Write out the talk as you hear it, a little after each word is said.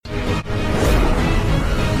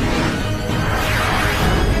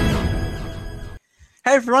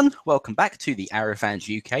Hey everyone, welcome back to the Arrow Fans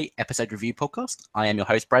UK episode review podcast. I am your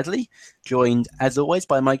host Bradley, joined as always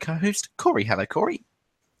by my co-host Corey. Hello, Corey.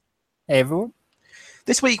 Hey everyone.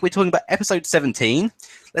 This week we're talking about episode 17.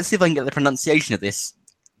 Let's see if I can get the pronunciation of this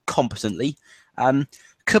competently.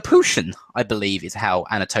 Capuchin, I believe, is how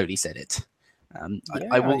Anatoly said it. I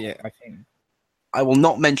think. I will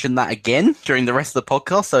not mention that again during the rest of the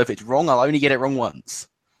podcast, so if it's wrong, I'll only get it wrong once.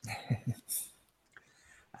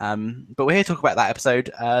 But we're here to talk about that episode.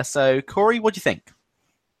 So, Corey, what do you think?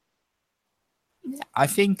 I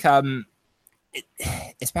think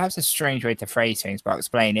it's perhaps a strange way to phrase things, but I'll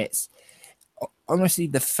explain. It's honestly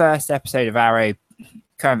the first episode of Arrow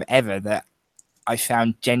kind of ever that I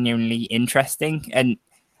found genuinely interesting. And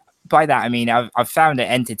by that, I mean, I've found it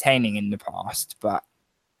entertaining in the past, but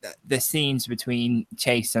the scenes between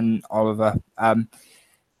Chase and Oliver,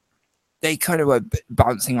 they kind of were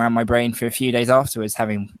bouncing around my brain for a few days afterwards,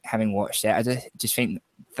 having watched it. I just think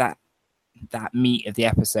that meat of the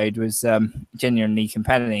episode was genuinely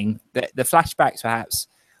compelling. The flashbacks perhaps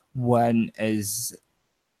weren't they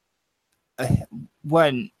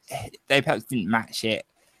perhaps didn't match it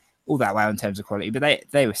all that well in terms of quality, but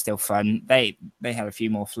they were still fun. They had a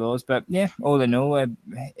few more flaws, but yeah, all in all, an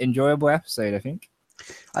enjoyable episode, I think.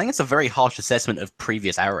 I think it's a very harsh assessment of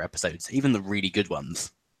previous Arrow episodes, even the really good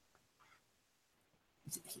ones.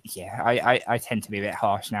 Yeah, I tend to be a bit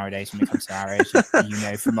harsh nowadays when it comes to Arrows, you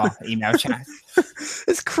know, from our email chat.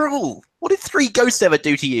 It's cruel. What did Three Ghosts ever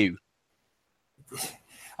do to you?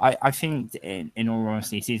 I think, in all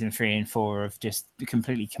honesty, season 3 and 4 have just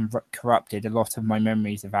completely corrupted a lot of my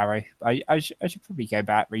memories of Arrow. I should probably go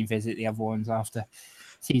back, revisit the other ones after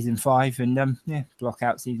season 5, and block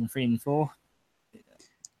out season 3 and 4.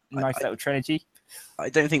 Nice little trilogy. I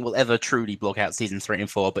don't think we'll ever truly block out season 3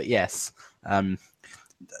 and 4, but yes.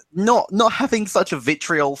 Not having such a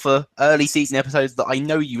vitriol for early season episodes that I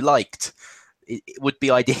know you liked, it would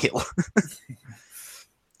be ideal.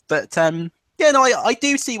 But I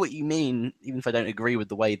do see what you mean, even if I don't agree with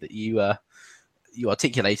the way that you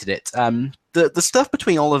articulated it. The stuff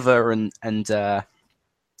between Oliver and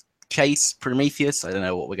Chase, Prometheus, I don't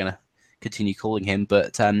know what we're gonna continue calling him,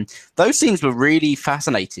 but those scenes were really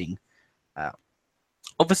fascinating.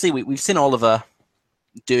 Obviously, we've seen Oliver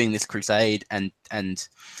doing this crusade and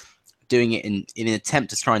doing it in an attempt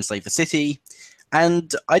to try and save the city.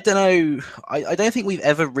 And I don't know, I don't think we've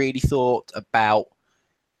ever really thought about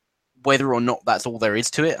whether or not that's all there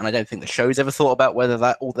is to it. And I don't think the show's ever thought about whether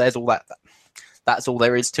that's all there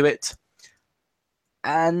is to it.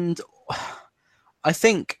 And I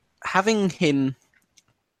think having him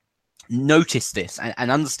notice this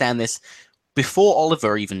and understand this before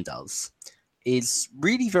Oliver even does is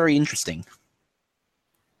really very interesting.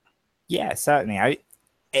 Yeah, certainly.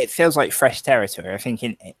 It feels like fresh territory. I think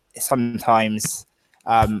sometimes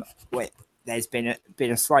there's been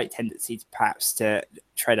a slight tendency to perhaps to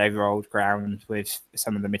tread over old ground with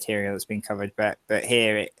some of the material that's been covered, but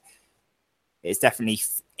here it's definitely,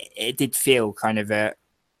 it did feel kind of a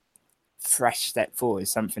fresh step forward,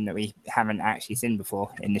 something that we haven't actually seen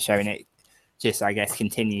before in the show, and it just, I guess,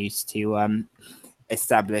 continues to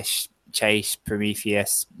establish Chase,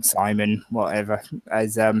 Prometheus, Simon, whatever,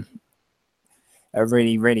 as a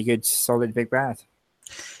really, really good, solid big bad.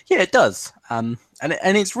 Yeah, it does. And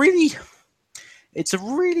it's a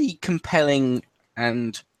really compelling,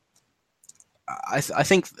 and I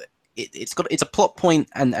think it's a plot point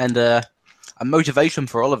and a motivation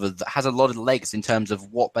for Oliver that has a lot of legs in terms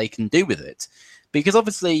of what they can do with it. Because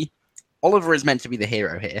obviously, Oliver is meant to be the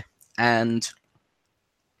hero here, and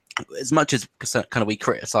as much as kind of we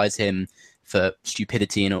criticize him for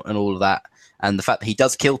stupidity and all of that, and the fact that he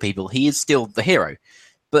does kill people, he is still the hero.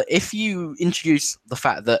 But if you introduce the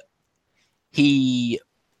fact that he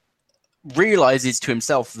realizes to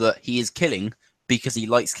himself that he is killing because he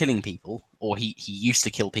likes killing people, or he used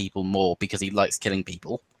to kill people more because he likes killing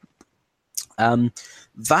people,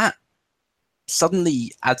 that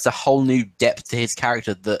suddenly adds a whole new depth to his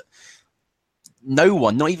character that no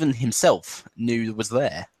one, not even himself, knew was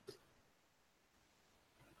there.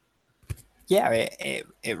 Yeah,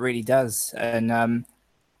 it really does, and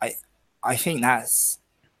I think that's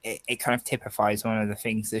it. Kind of typifies one of the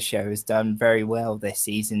things the show has done very well this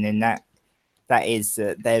season, and that is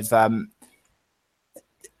that they've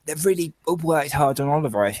really worked hard on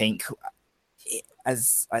Oliver. I think,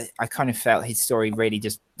 as I kind of felt his story really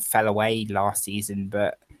just fell away last season,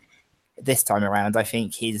 but this time around, I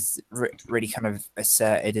think he's really kind of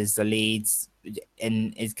asserted as the lead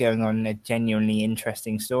and is going on a genuinely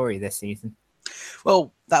interesting story this season.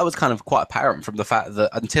 Well, that was kind of quite apparent from the fact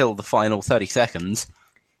that until the final 30 seconds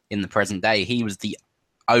in the present day, he was the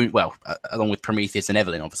along with Prometheus and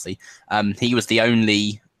Evelyn, obviously, he was the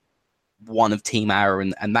only one of Team Arrow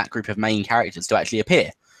and that group of main characters to actually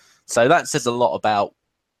appear. So that says a lot about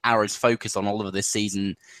Arrow's focus on Oliver this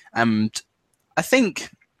season. And I think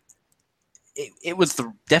it was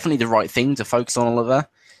definitely the right thing to focus on Oliver.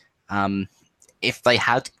 If they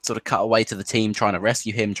had sort of cut away to the team trying to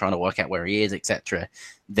rescue him, trying to work out where he is, etc.,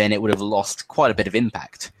 then it would have lost quite a bit of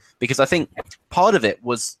impact. Because I think part of it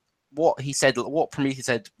was what Prometheus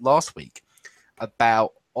said last week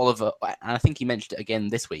about Oliver, and I think he mentioned it again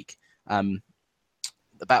this week,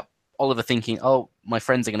 about Oliver thinking, oh, my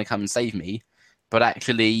friends are going to come and save me, but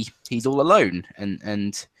actually he's all alone,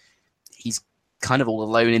 and he's kind of all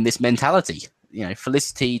alone in this mentality. You know,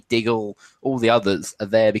 Felicity, Diggle, all the others are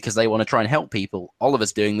there because they want to try and help people.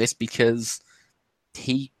 Oliver's doing this because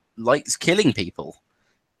he likes killing people.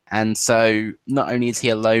 And so not only is he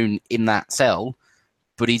alone in that cell,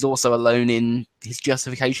 but he's also alone in his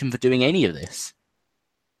justification for doing any of this.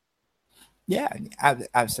 Yeah,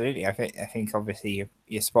 absolutely. I think obviously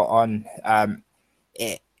you're spot on.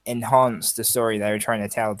 It enhanced the story they were trying to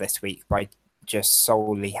tell this week by just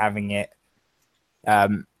solely having it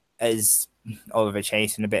as Oliver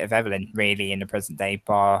Chase and a bit of Evelyn, really, in the present day,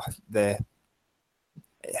 bar that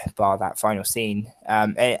final scene.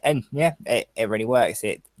 And yeah, it really works.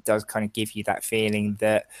 It does kind of give you that feeling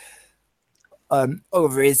that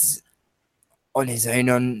Oliver is on his own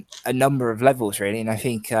on a number of levels, really. And I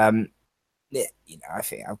think I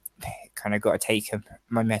think I've kind of got to take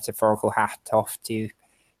my metaphorical hat off to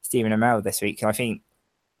Stephen Amell this week. And I think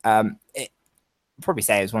it probably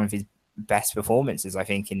say it was one of his best performances, I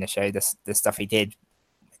think, in the show. The stuff he did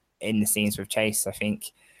in the scenes with Chase, I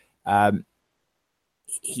think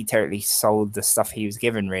he totally sold the stuff he was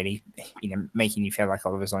given, really. You know, making you feel like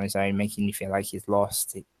Oliver's on his own, making you feel like he's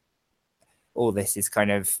lost. All this is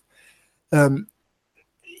kind of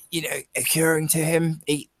occurring to him.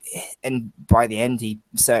 And by the end, he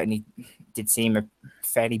certainly did seem a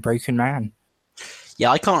fairly broken man.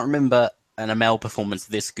 Yeah, I can't remember an Amell performance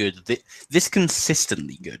this good, this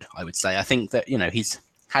consistently good, I would say. I think that, you know, he's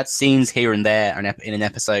had scenes here and there in an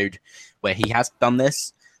episode where he has done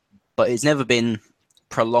this, but it's never been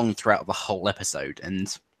prolonged throughout the whole episode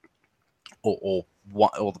or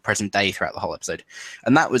the present day throughout the whole episode.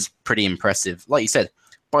 And that was pretty impressive. Like you said,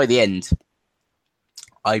 by the end,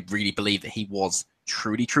 I really believe that he was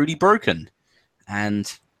truly, truly broken,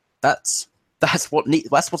 and that's what needs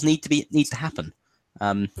to happen.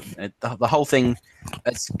 The whole thing,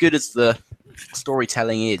 as good as the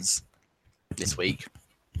storytelling is this week,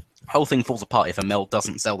 the whole thing falls apart if Amell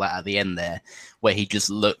doesn't sell that at the end there, where he just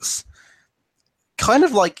looks kind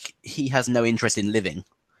of like he has no interest in living.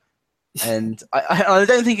 And I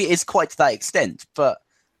don't think it is quite to that extent, but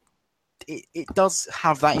it does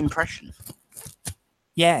have that impression.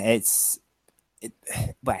 Yeah, he's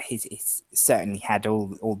certainly had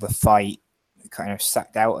all the fight kind of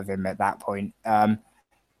sucked out of him at that point.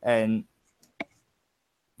 And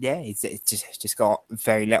yeah, it's just got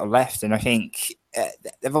very little left. And I think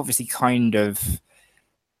they've obviously kind of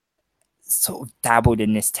sort of dabbled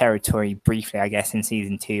in this territory briefly, I guess, in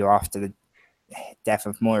season 2 after the death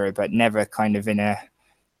of Moira, but never kind of in a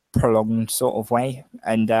prolonged sort of way.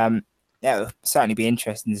 And it'll certainly be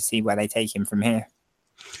interesting to see where they take him from here.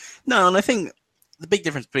 No, and I think the big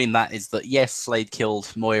difference between that is that, yes, Slade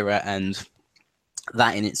killed Moira, and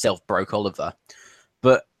that in itself broke Oliver.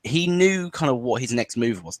 But he knew kind of what his next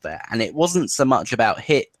move was there. And it wasn't so much about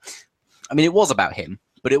I mean, it was about him,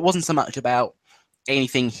 but it wasn't so much about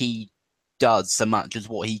anything he does so much as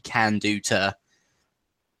what he can do to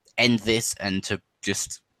end this and to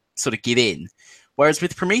just sort of give in. Whereas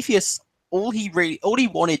with Prometheus, all he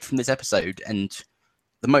wanted from this episode, and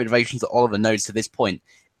the motivations that Oliver knows to this point,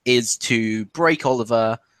 is to break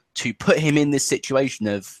Oliver, to put him in this situation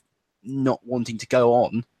of not wanting to go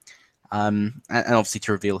on, and obviously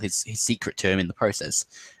to reveal his secret to him in the process.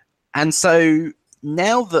 And so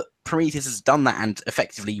now that Prometheus has done that and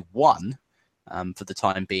effectively won, for the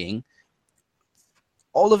time being,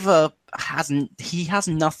 Oliver has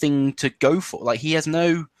nothing to go for. Like, he has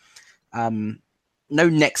no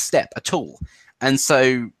next step at all. And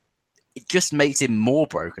so it just makes him more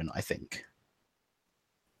broken, I think.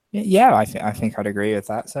 Yeah, I think I'd agree with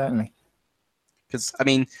that, certainly. Because, I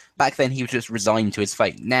mean, back then he was just resigned to his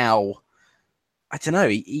fate. Now, I don't know.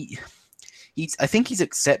 I think he's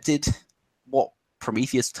accepted what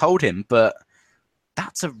Prometheus told him, but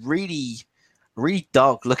that's a really, really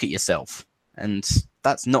dark look at yourself. And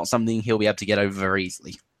that's not something he'll be able to get over very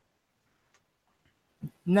easily.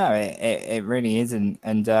 No, it really isn't.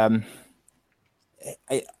 And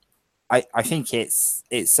I think it's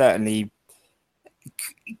certainly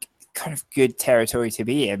kind of good territory to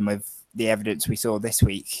be in with the evidence we saw this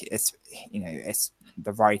week. It's it's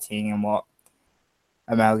the writing and what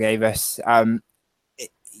Amel gave us. I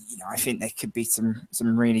think there could be some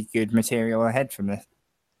really good material ahead from this.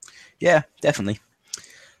 Yeah, definitely.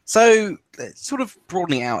 So, sort of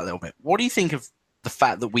broadening out a little bit, what do you think of the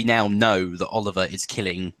fact that we now know that Oliver is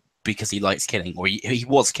killing because he likes killing, or he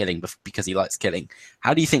was killing because he likes killing?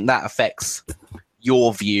 How do you think that affects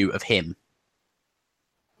your view of him?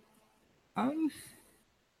 I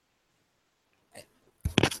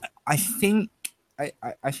think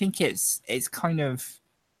it's kind of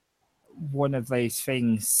one of those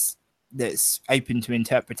things that's open to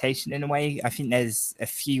interpretation in a way. I think there's a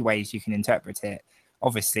few ways you can interpret it.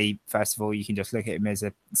 Obviously, first of all, you can just look at him as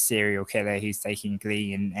a serial killer who's taking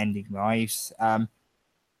glee and ending lives.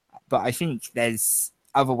 But I think there's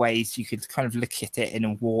other ways you could kind of look at it in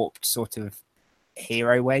a warped sort of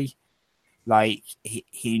hero way. Like he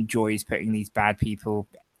enjoys putting these bad people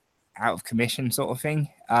out of commission sort of thing.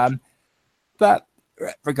 But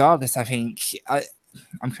regardless, I think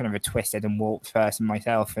I'm kind of a twisted and warped person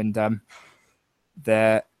myself, and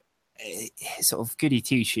the sort of goody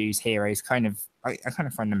two shoes heroes kind of I kind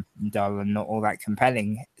of find them dull and not all that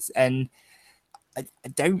compelling, and I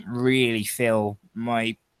don't really feel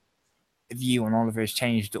my view on Oliver has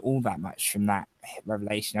changed all that much from that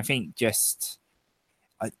revelation. I think just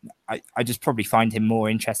I just probably find him more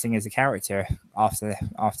interesting as a character after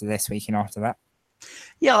this week and after that.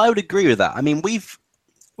 Yeah, I would agree with that. I mean, we've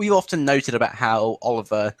often noted about how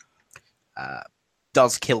Oliver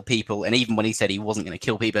does kill people, and even when he said he wasn't going to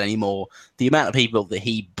kill people anymore, the amount of people that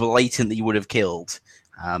he blatantly would have killed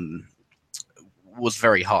was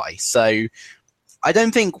very high. So I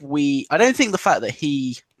don't think the fact that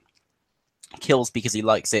he kills because he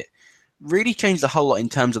likes it really changed a whole lot in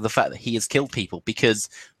terms of the fact that he has killed people, because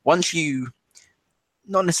once you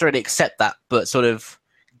not necessarily accept that, but sort of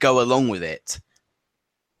go along with it,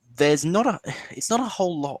 it's not a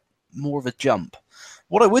whole lot more of a jump.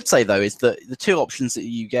 What I would say, though, is that the two options that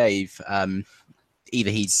you gave,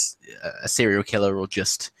 either he's a serial killer or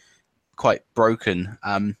just quite broken,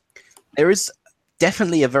 there is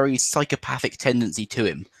definitely a very psychopathic tendency to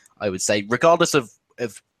him, I would say, regardless of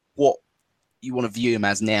what you want to view him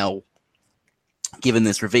as now, given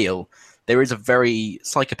this reveal. There is a very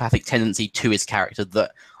psychopathic tendency to his character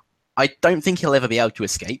that I don't think he'll ever be able to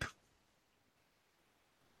escape.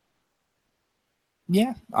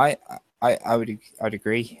 Yeah, I would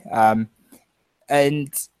agree, and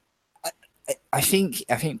I think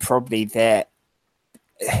probably that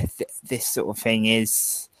this sort of thing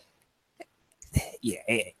is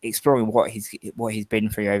exploring what he's been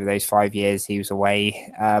through over those 5 years he was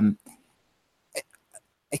away.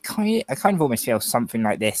 I kind of almost feel something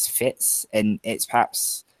like this fits, and it's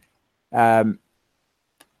perhaps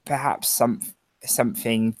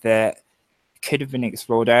something that could have been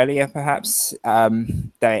explored earlier, perhaps. That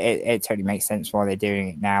it totally makes sense why they're doing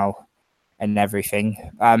it now and everything.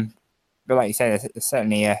 But like you said, there's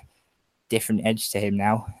certainly a different edge to him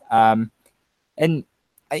now. And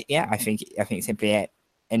I think simply it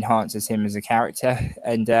enhances him as a character,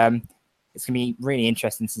 and it's gonna be really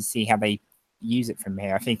interesting to see how they use it from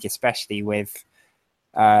here. I think especially with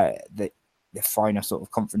the final sort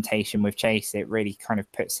of confrontation with Chase, it really kind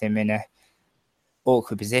of puts him in a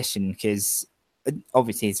awkward position, because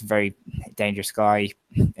obviously he's a very dangerous guy,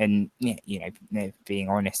 and being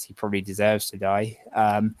honest, he probably deserves to die.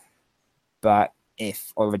 But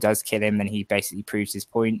if Oliver does kill him, then he basically proves his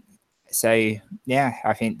point. So yeah,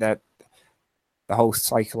 I think that the whole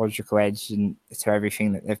psychological edge and to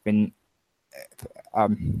everything that they've been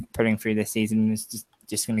putting through this season is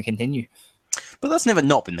just going to continue. But that's never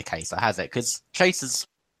not been the case, has it? Because Chase has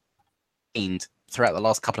gained throughout the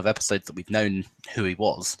last couple of episodes that we've known who he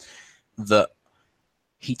was, that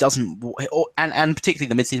he doesn't, and particularly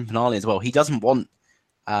the mid-season finale as well, he doesn't want,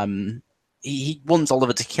 he wants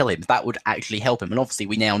Oliver to kill him. That would actually help him, and obviously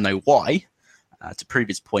we now know why, to prove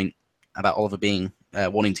his point about Oliver being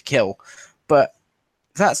wanting to kill, but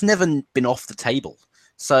that's never been off the table.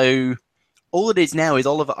 So all it is now is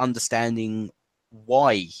Oliver understanding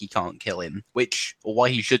why he can't kill him, or why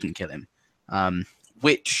he shouldn't kill him,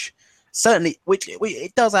 which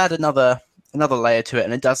it does add another layer to it,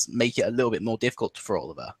 and it does make it a little bit more difficult for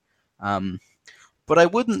Oliver. But I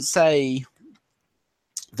wouldn't say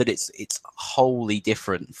that it's wholly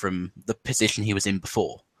different from the position he was in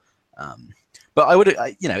before. But I would,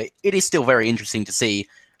 it is still very interesting to see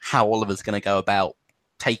how Oliver's going to go about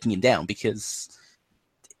taking him down, because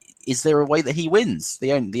is there a way that he wins?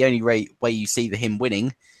 The only way you see him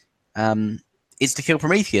winning is to kill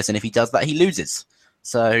Prometheus, and if he does that, he loses.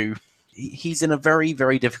 So he's in a very,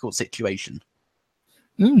 very difficult situation.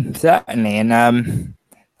 Certainly, and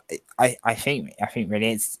I think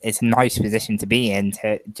really it's a nice position to be in,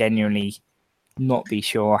 to genuinely not be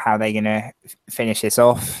sure how they're going to finish this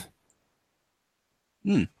off.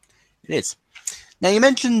 It is. Now, you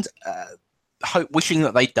mentioned wishing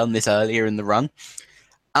that they'd done this earlier in the run,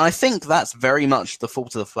 and I think that's very much the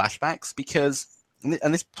fault of the flashbacks, because,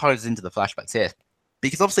 and this ties into the flashbacks here,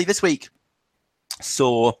 because obviously this week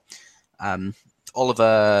saw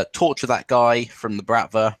Oliver torture that guy from the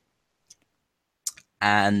Bratva,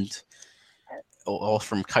 and or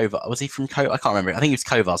from Kovar. Was he from Kovar? I can't remember. I think he was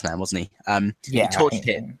Kovar's man, wasn't he? Yeah, he tortured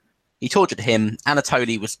him. He tortured him.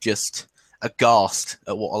 Anatoly was just aghast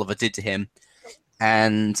at what Oliver did to him,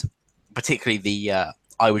 and particularly the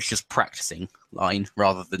 "I was just practicing" line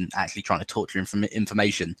rather than actually trying to torture him for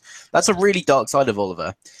information. That's a really dark side of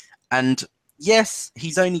Oliver. And yes,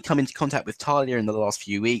 he's only come into contact with Talia in the last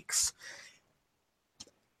few weeks,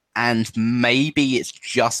 and maybe it's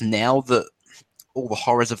just now that all the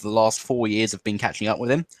horrors of the last 4 years have been catching up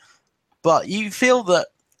with him. But you feel that,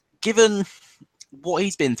 given what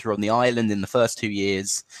he's been through on the island in the first 2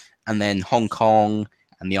 years, and then Hong Kong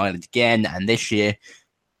and the island again, and this year,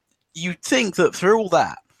 you'd think that through all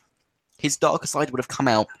that, his darker side would have come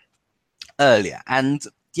out earlier. And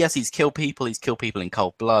yes, he's killed people in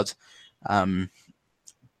cold blood.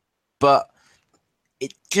 But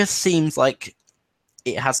it just seems like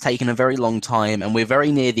it has taken a very long time, and we're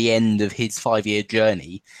very near the end of his 5-year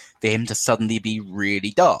journey for him to suddenly be really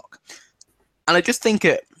dark. And I just think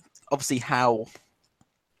it, obviously, how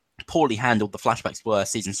poorly handled the flashbacks were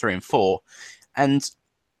seasons 3 and 4. And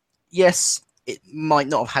yes, it might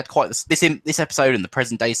not have had quite this episode and the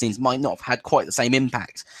present day scenes might not have had quite the same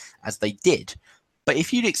impact as they did. But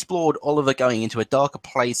if you'd explored Oliver going into a darker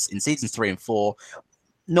place in seasons 3 and 4,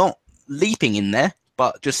 not leaping in there,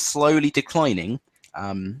 but just slowly declining,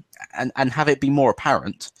 and have it be more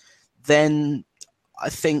apparent, then I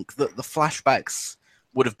think that the flashbacks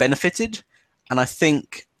would have benefited. And I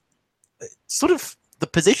think sort of the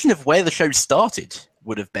position of where the show started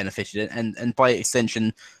would have benefited, and by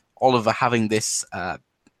extension, Oliver having this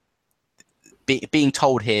being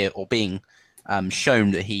told here, or being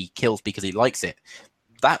shown that he kills because he likes it,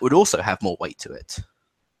 that would also have more weight to it.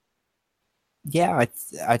 Yeah,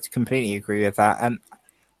 I'd completely agree with that.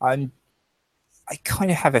 I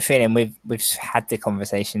kind of have a feeling we've had the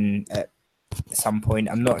conversation at some point.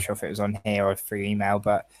 I'm not sure if it was on here or through email,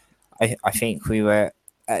 but I think we were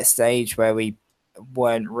at a stage where we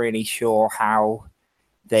weren't really sure how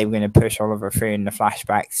they were going to push Oliver through in the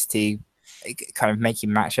flashbacks to kind of make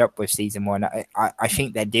him match up with season 1. I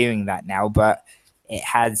think they're doing that now, but it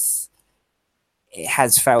has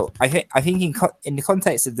felt. I think in the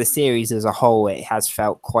context of the series as a whole, it has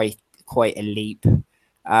felt quite a leap.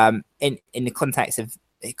 In the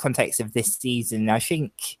context of this season, I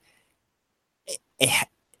think it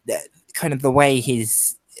kind of the way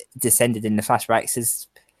he's descended in the flashbacks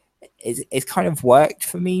is kind of worked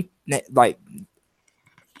for me. Like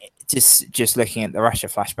just looking at the Russia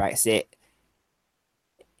flashbacks,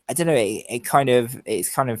 I don't know,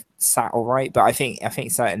 it's kind of sat all right, but I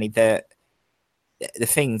think certainly the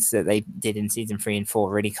things that they did in season 3 and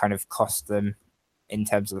 4 really kind of cost them in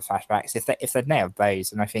terms of the flashbacks. If they'd nailed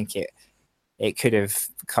those, and I think it could have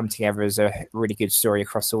come together as a really good story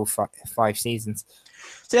across all 5 seasons.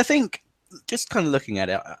 See, I think just kind of looking at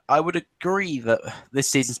it, I would agree that this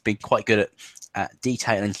season's been quite good at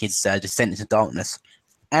detailing his descent into darkness.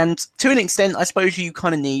 And to an extent, I suppose you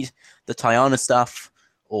kind of need the Tayana stuff,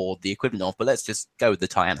 or the equivalent of, but let's just go with the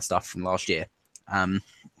Tayana stuff from last year,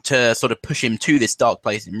 to sort of push him to this dark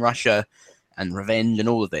place in Russia and revenge and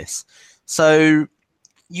all of this. So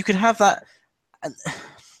you could have that. And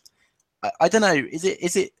I don't know,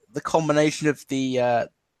 is it the combination of the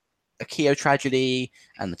Akio tragedy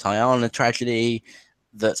and the Tayana tragedy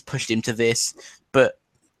that's pushed him to this? But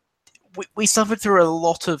we suffered through a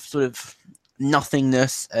lot of sort of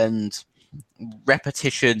nothingness and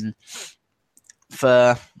repetition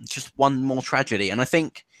for just one more tragedy, and I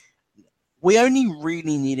think we only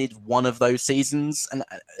really needed one of those seasons,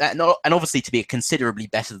 and obviously to be considerably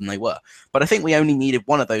better than they were. But I think we only needed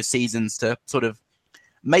one of those seasons to sort of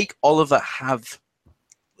make Oliver have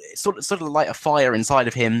sort of light a fire inside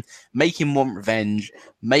of him, make him want revenge,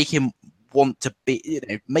 make him want to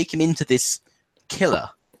be, make him into this killer,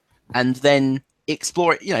 and then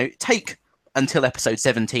explore it. Take until episode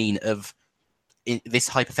 17 of this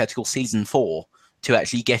hypothetical season 4 to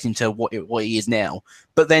actually get into what he is now.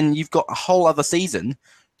 But then you've got a whole other season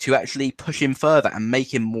to actually push him further and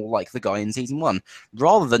make him more like the guy in season 1,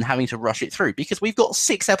 rather than having to rush it through, because we've got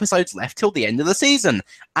 6 episodes left till the end of the season.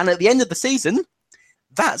 And at the end of the season,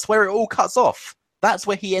 that's where it all cuts off. That's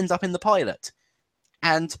where he ends up in the pilot.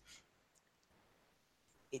 And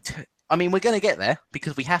we're going to get there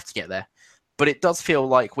because we have to get there. But it does feel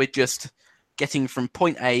like we're just getting from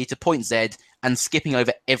point A to point Z and skipping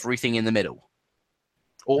over everything in the middle.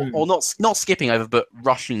 Or not skipping over, but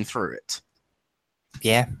rushing through it.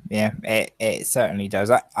 Yeah, it certainly does.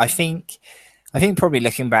 I think probably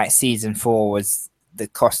looking back, season 4 was the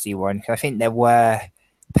costly one. I think there were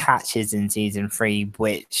patches in season 3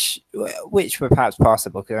 which were perhaps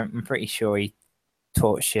possible, because I'm pretty sure he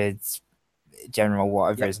tortured General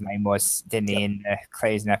whatever his name was, didn't he, in the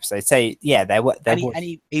closing episode. So yeah,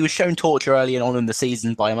 he was shown torture early on in the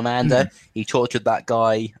season by Amanda. He tortured that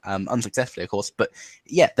guy unsuccessfully, of course, but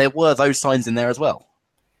yeah, there were those signs in there as well.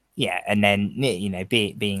 Yeah, and then, you know,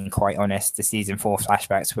 being quite honest, the season 4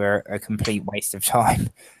 flashbacks were a complete waste of time.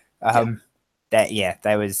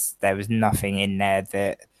 There was nothing in there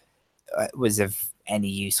that was of any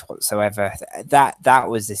use whatsoever. That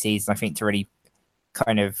was the season, I think, to really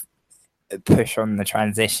kind of push on the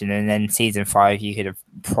transition, and then season 5 you could have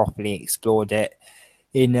properly explored it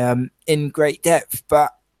in great depth.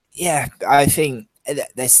 But yeah, I think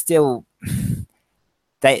they're still.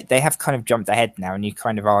 They have kind of jumped ahead now, and you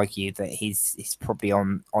kind of argue that he's probably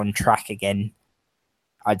on track again.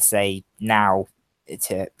 I'd say now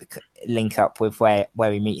to link up with where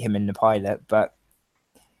we meet him in the pilot, but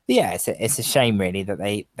yeah, it's a shame really that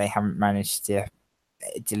they haven't managed to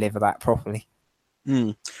deliver that properly.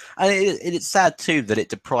 And it's sad too that it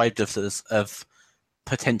deprived us of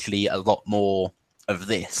potentially a lot more of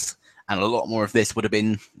this, and a lot more of this would have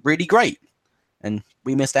been really great, and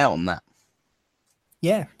we missed out on that.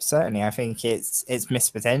 Yeah, certainly. I think it's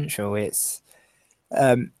missed potential. It's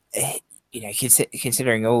considering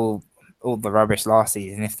all the rubbish last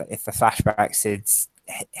season, if the flashbacks had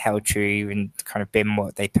held true and kind of been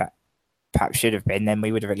what they perhaps should have been, then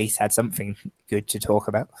we would have at least had something good to talk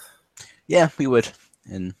about. Yeah, we would,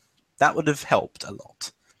 and that would have helped a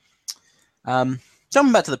lot.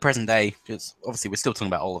 Jumping back to the present day, because obviously we're still talking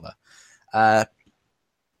about Oliver. The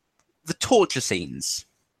torture scenes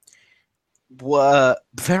were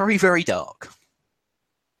very, very dark.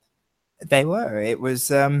 They were. It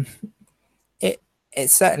was. It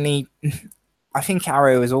certainly. I think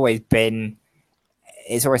Arrow has always been.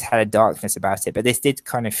 It's always had a darkness about it, but this did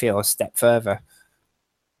kind of feel a step further.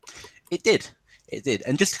 It did,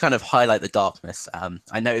 and just to kind of highlight the darkness,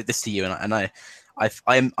 I know this to you, and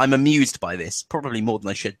I'm amused by this, probably more than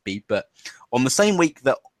I should be. But on the same week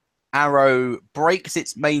that Arrow breaks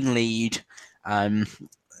its main lead,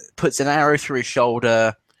 puts an arrow through his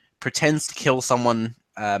shoulder, pretends to kill someone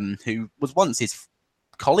who was once his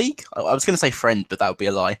colleague. I was going to say friend, but that would be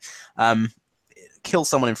a lie. Kill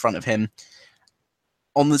someone in front of him.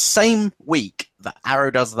 On the same week that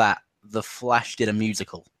Arrow does that, The Flash did a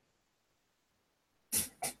musical.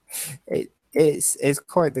 It's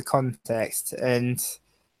quite the context, and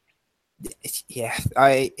yeah,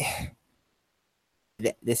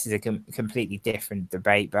 this is a completely different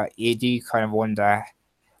debate, but you do kind of wonder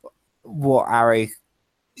what Arrow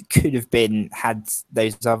could have been had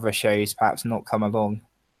those other shows perhaps not come along.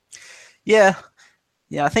 Yeah,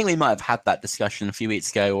 I think we might have had that discussion a few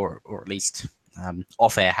weeks ago, or at least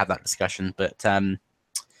off air had that discussion. But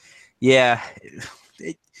yeah,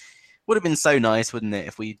 it would have been so nice, wouldn't it,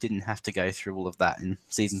 if we didn't have to go through all of that in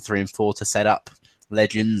season 3 and 4 to set up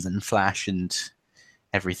Legends and Flash and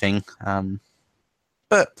everything.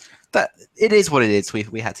 But that it is what it is.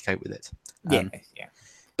 We had to cope with it. Yeah.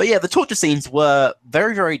 But yeah, the torture scenes were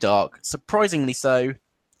very, very dark, surprisingly so.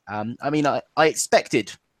 I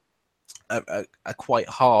expected a quite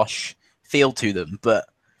harsh feel to them, but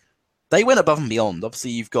they went above and beyond. Obviously,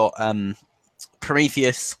 you've got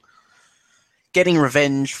Prometheus getting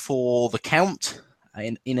revenge for the Count,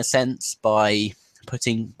 in a sense, by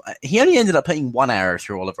putting... He only ended up putting 1 arrow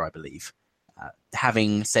through Oliver, I believe,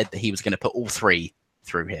 having said that he was going to put all 3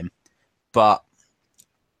 through him. But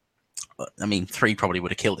 3 probably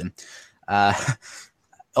would have killed him.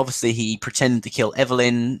 Obviously, he pretended to kill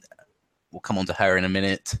Evelyn. We'll come on to her in a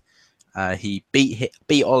minute. He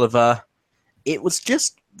beat Oliver. It was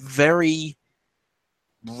just very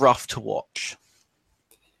rough to watch.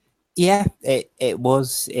 Yeah, it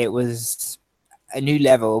was a new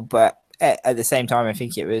level, but at the same time, I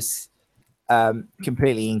think it was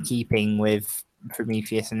completely in keeping with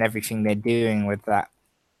Prometheus and everything they're doing with that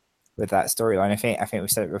storyline. I think we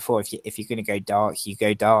said it before. If you're going to go dark, you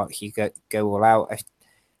go dark. You go all out.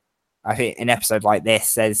 I think an episode like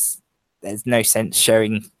this, there's no sense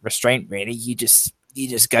showing restraint. Really, you just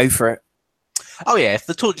go for it. Oh yeah, if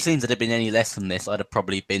the torture scenes had been any less than this, I'd have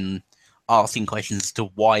probably been asking questions as to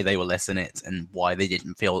why they were less in it and why they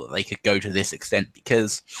didn't feel that they could go to this extent.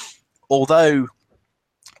 Because although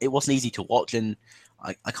it wasn't easy to watch, and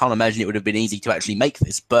I can't imagine it would have been easy to actually make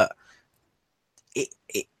this, but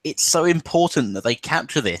it's so important that they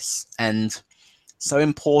capture this, and so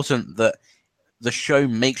important that the show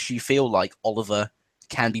makes you feel like Oliver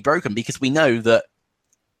can be broken, because we know that,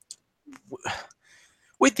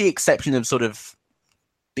 with the exception of sort of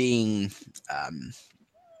being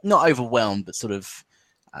not overwhelmed, but sort of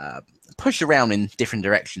pushed around in different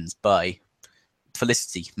directions by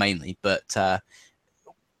Felicity mainly, but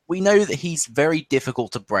we know that he's very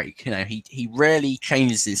difficult to break. You know, he rarely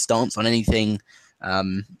changes his stance on anything.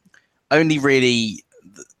 Only really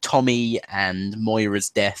Tommy and Moira's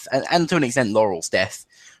death, and to an extent Laurel's death,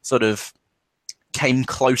 sort of came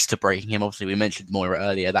close to breaking him. Obviously, we mentioned Moira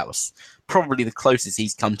earlier. That was probably the closest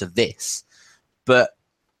he's come to this. But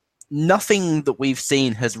nothing that we've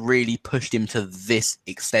seen has really pushed him to this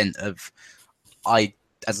extent of,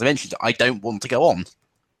 as I mentioned, I don't want to go on.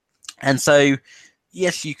 And so,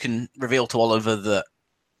 yes, you can reveal to Oliver that,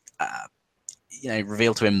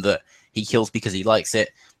 reveal to him that he kills because he likes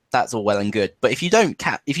it. That's all well and good. But if you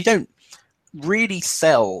don't really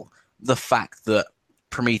sell the fact that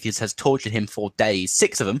Prometheus has tortured him for days,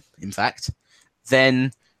 6 of them, in fact,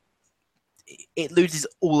 then it loses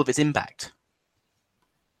all of its impact.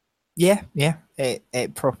 Yeah,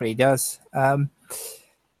 it probably does. I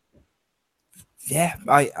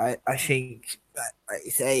think, like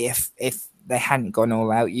you say, if they hadn't gone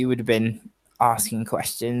all out, you would have been asking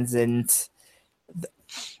questions, and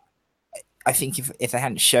I think if they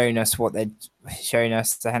hadn't shown us what they'd shown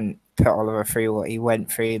us, they hadn't put Oliver through what he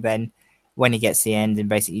went through, then when he gets to the end and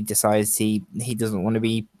basically decides he doesn't want to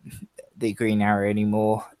be the Green Arrow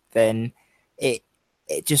anymore, then it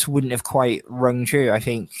just wouldn't have quite rung true. I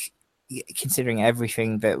think, considering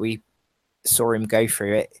everything that we saw him go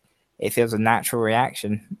through, it feels a natural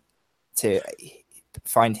reaction to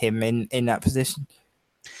find him in that position.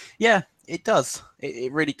 Yeah, it does.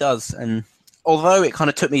 It really does. And although it kind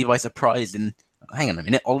of took me by surprise, and hang on a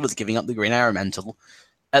minute, Oliver's giving up the Green Arrow mantle,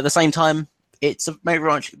 at the same time, it's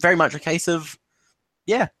very much a case of,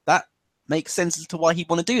 yeah, that makes sense as to why he'd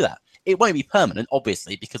want to do that. It won't be permanent,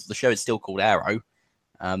 obviously, because the show is still called Arrow.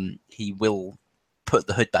 He will put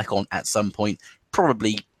the hood back on at some point.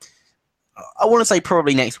 Probably, I want to say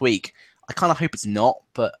probably next week. I kind of hope it's not,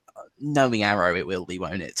 but knowing Arrow, it will be,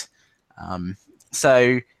 won't it?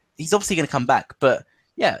 So he's obviously going to come back, but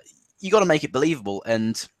yeah, you got to make it believable,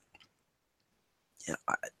 and yeah,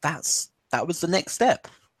 that was the next step.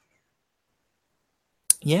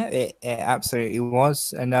 Yeah, it absolutely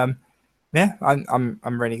was, and yeah, I'm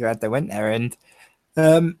really glad they went there, and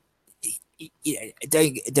don't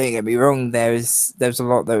get me wrong, there's a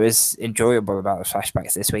lot that was enjoyable about the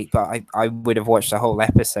flashbacks this week, but I would have watched a whole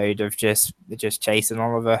episode of just Chase and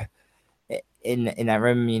Oliver in that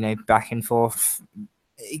room, back and forth.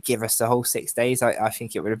 Give us the whole 6 days. I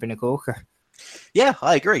think it would have been a corker. Yeah,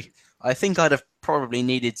 I agree. I think I'd have probably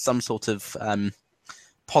needed some sort of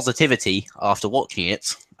positivity after watching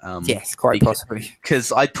it. Yes, quite possibly.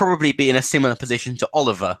 Because I'd probably be in a similar position to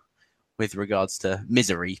Oliver with regards to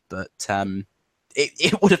Misery, but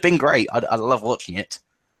it would have been great. I'd love watching it.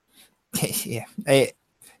 Yeah,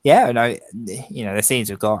 and the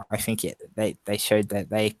scenes we've got, I think they showed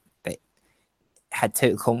that they had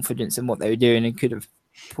total confidence in what they were doing and could have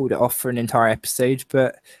pulled it off for an entire episode.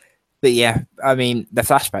 But yeah, I mean, the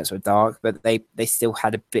flashbacks were dark, but they still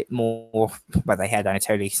had a bit more. Well, they had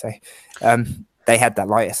Anatoly, so they had that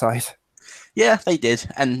lighter side. Yeah, they did.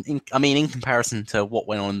 And in comparison to what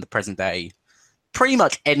went on in the present day, pretty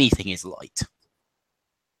much anything is light.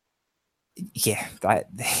 Yeah,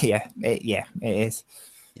 it is.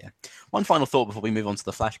 Yeah. One final thought before we move on to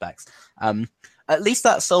the flashbacks. At least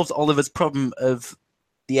that solves Oliver's problem of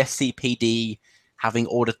the SCPD having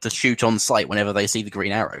ordered to shoot on sight whenever they see the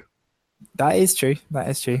Green Arrow. That is true.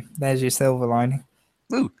 There's your silver lining.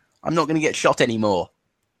 Ooh, I'm not going to get shot anymore.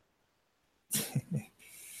 So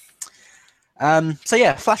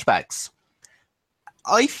yeah, flashbacks.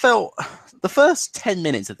 I felt the first 10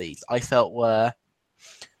 minutes of these were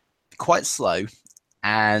quite slow,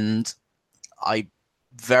 and I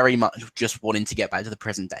very much just wanted to get back to the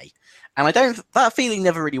present day. And that feeling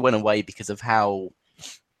never really went away because of how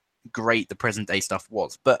great the present day stuff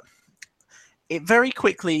was. But it very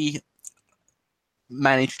quickly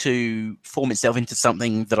managed to form itself into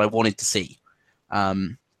something that I wanted to see.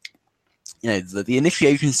 The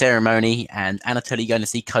initiation ceremony and Anatoly going to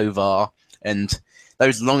see Kovar, and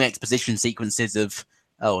those long exposition sequences of,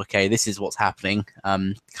 oh, okay, this is what's happening.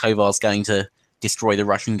 Kovar's going to destroy the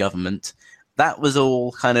Russian government. That was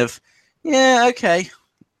all kind of, yeah, okay.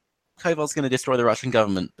 Koval's going to destroy the Russian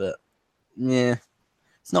government, but yeah,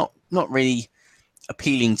 it's not really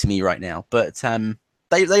appealing to me right now. But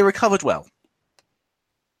they recovered well.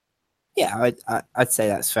 Yeah, I'd say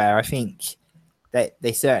that's fair. I think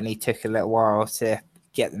they certainly took a little while to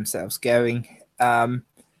get themselves going.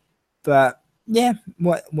 But yeah,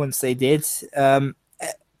 once they did,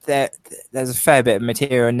 there's a fair bit of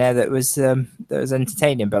material in there that was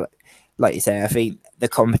entertaining. But like you say, I think the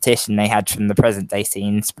competition they had from the present day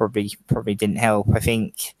scenes probably didn't help. I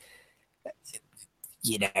think,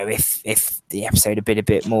 you know, if the episode had been a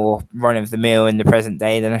bit more run of the mill in the present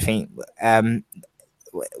day, then I think the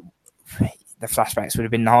flashbacks would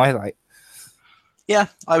have been the highlight. Yeah,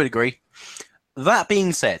 I would agree. That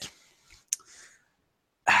being said,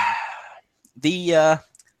 the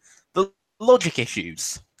logic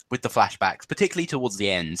issues with the flashbacks, particularly towards the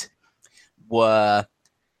end, were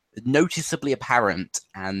noticeably apparent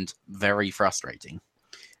and very frustrating.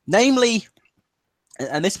 Namely,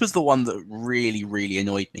 and this was the one that really, really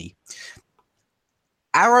annoyed me,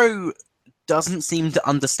 Arrow doesn't seem to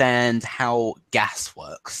understand how gas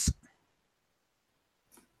works.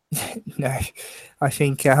 No, I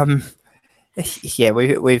think yeah,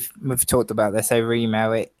 we've talked about this over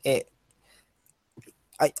email.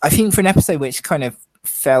 I think for an episode which kind of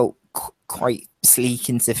felt quite sleek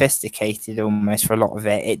and sophisticated almost for a lot of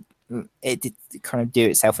it did kind of do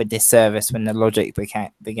itself a disservice when the logic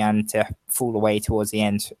began to fall away towards the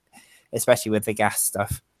end, especially with the gas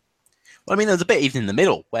stuff. Well, I mean, there's a bit even in the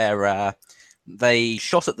middle where they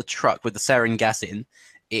shot at the truck with the sarin gas in.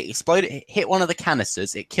 It exploded, it hit one of the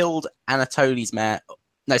canisters. It killed Anatoly's man.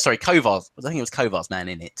 No, sorry, Kovar's. I think it was Kovar's man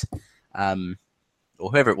in it, or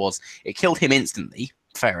whoever it was. It killed him instantly.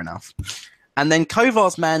 Fair enough. And then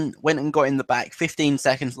Kovar's man went and got in the back 15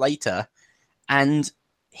 seconds later, and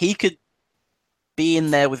he could be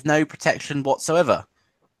in there with no protection whatsoever.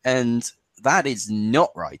 And that is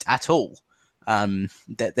not right at all.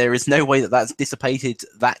 There is no way that that's dissipated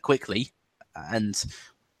that quickly and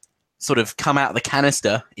sort of come out of the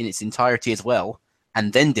canister in its entirety as well,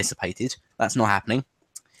 and then dissipated. That's not happening.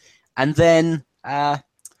 And then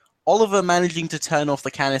Oliver managing to turn off the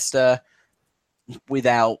canister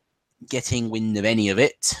without getting wind of any of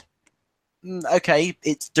it. Okay,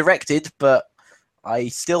 it's directed, but I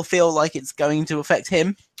still feel like it's going to affect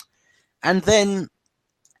him. And then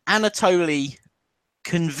Anatoly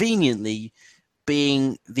conveniently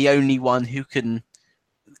being the only one who can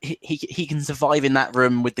he can survive in that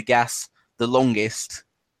room with the gas the longest.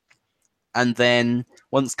 And then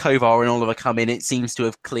once Kovar and Oliver come in, it seems to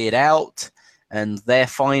have cleared out, and they're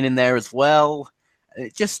fine in there as well.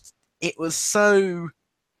 It was so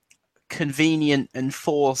convenient and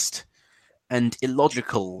forced and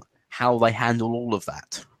illogical how they handle all of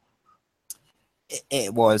that.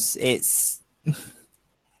 It was. It's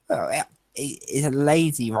a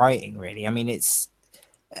lazy writing, really. I mean, it's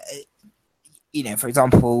you know, for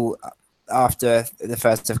example, after the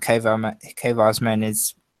first of Kovar's men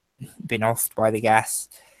has been offed by the gas,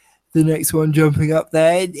 the next one jumping up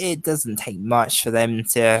there, it doesn't take much for them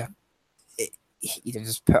to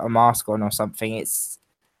just put a mask on or something. It's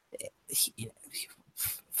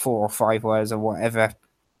 4 or 5 words or whatever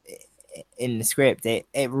in the script. It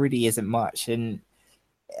really isn't much, and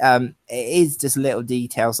it is just little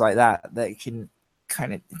details like that can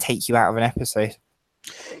kind of take you out of an episode.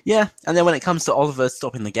 Yeah, and then when it comes to Oliver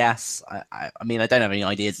stopping the gas, I mean, I don't have any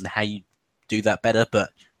ideas on how you do that better, but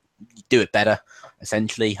you do it better,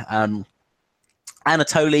 essentially.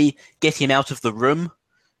 Anatoly, get him out of the room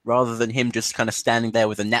rather than him just kind of standing there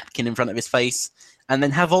with a napkin in front of his face, and then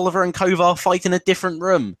have Oliver and Kovar fight in a different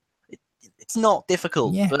room. It's not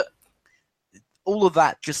difficult, yeah. But all of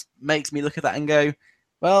that just makes me look at that and go,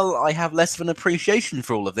 well, I have less of an appreciation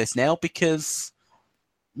for all of this now, because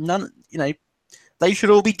they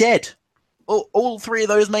should all be dead. All 3 of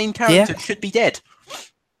those main characters should be dead.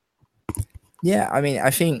 Yeah, I mean,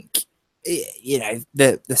 I think,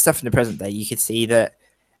 the stuff in the present day, you could see that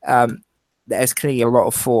there's clearly a lot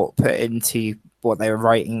of thought put into what they were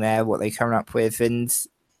writing there, what they're coming up with, and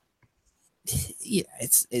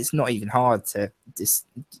it's not even hard to just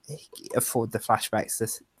afford the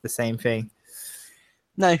flashbacks the same thing.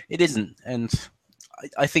 No, it isn't. And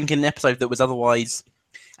I think in an episode that was otherwise,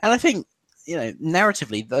 and I think,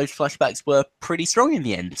 narratively, those flashbacks were pretty strong in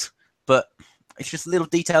the end, but it's just little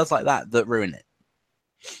details like that ruin it.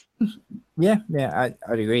 Yeah,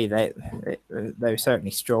 I'd agree. They were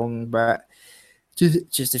certainly strong, but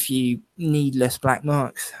just a few needless black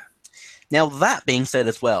marks. Now, that being said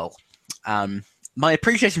as well, my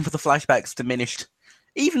appreciation for the flashbacks diminished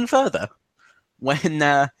even further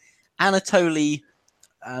when Anatoly,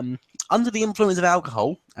 under the influence of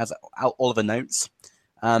alcohol, as Oliver notes,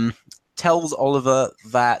 tells Oliver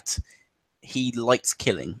that he likes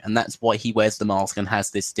killing, and that's why he wears the mask and has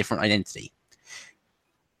this different identity.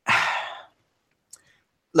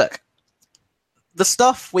 Look, the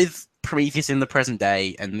stuff with Prometheus in the present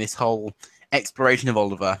day and this whole exploration of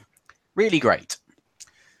Oliver, really great.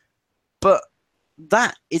 But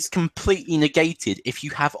that is completely negated if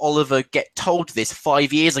you have Oliver get told this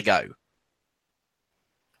 5 years ago.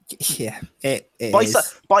 Yeah, it by,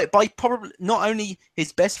 is. by probably not only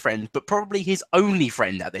his best friend, but probably his only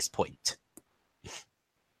friend at this point.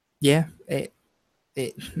 Yeah,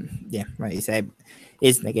 yeah, like you said,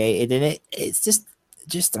 is negated, and it's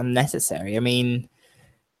just unnecessary. I mean,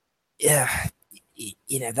 yeah,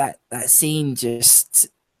 you know, that scene just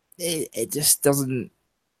it just doesn't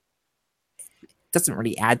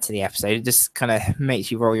really add to the episode. It just kind of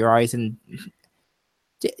makes you roll your eyes and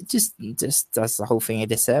just does the whole thing a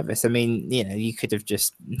disservice. I mean, you know, you could have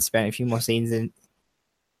just spent a few more scenes in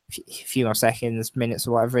a few more seconds, minutes,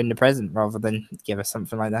 or whatever in the present, rather than give us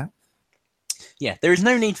something like that. Yeah, there is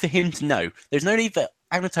no need for him to know. There's no need for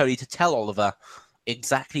Anatoly to tell Oliver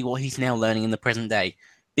exactly what he's now learning in the present day.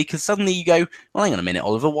 Because suddenly you go, well, hang on a minute,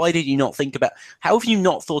 Oliver, why did you not think about... How have you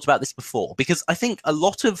not thought about this before? Because I think a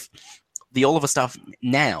lot of the Oliver stuff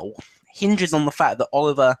now hinges on the fact that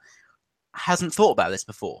Oliver hasn't thought about this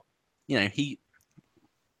before. You know, he...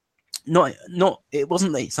 It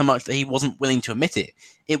wasn't so much that he wasn't willing to admit it.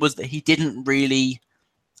 It was that he didn't really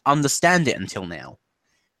understand it until now.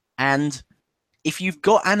 And if you've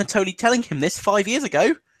got Anatoly telling him this 5 years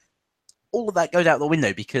ago, all of that goes out the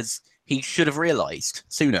window because he should have realized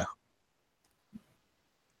sooner.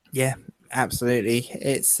 Yeah, absolutely.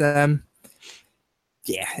 It's yeah,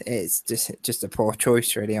 it's just a poor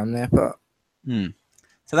choice really on there, but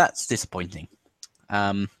so that's disappointing.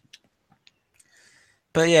 But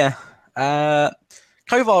yeah,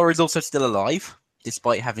 Kovar is also still alive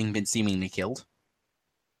despite having been seemingly killed.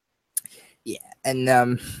 Yeah, and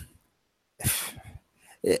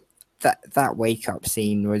that wake up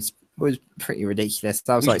scene was pretty ridiculous.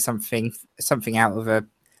 That was like something out of a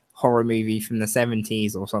horror movie from the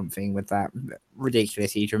 70s or something, with that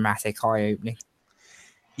ridiculously dramatic eye opening.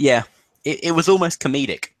 Yeah, it was almost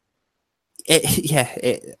comedic.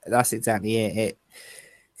 That's exactly it.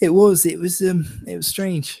 It was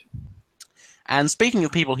strange. And speaking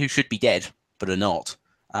of people who should be dead but are not,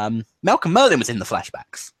 Malcolm Merlyn was in the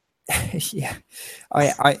flashbacks. Yeah,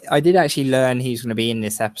 I did actually learn he was going to be in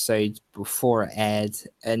this episode before it aired,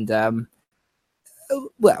 and I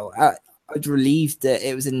was relieved that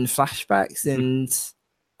it was in flashbacks, and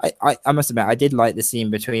I must admit I did like the scene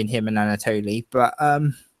between him and Anatoly, but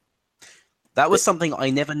that was something I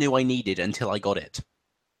never knew I needed until I got it.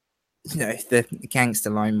 You know, the gangster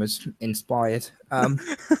line was inspired.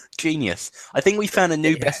 Genius. I think we found a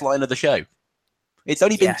new best line of the show. It's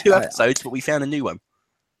only been 2 episodes, but we found a new one.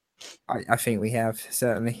 I think we have,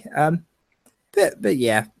 certainly. But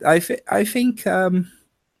yeah, I think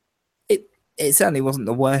it certainly wasn't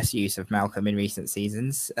the worst use of Malcolm in recent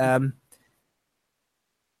seasons.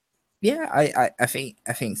 Yeah, I think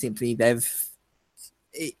simply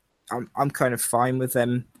I'm kind of fine with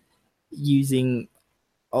them using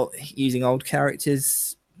old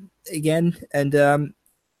characters again, and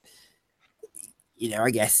you know,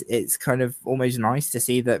 I guess it's kind of almost nice to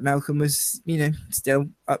see that Malcolm was, you know, still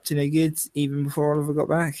up to no good even before Oliver got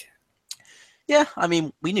back. Yeah, I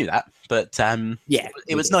mean, we knew that, but yeah,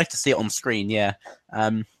 it was nice to see it on screen. Yeah,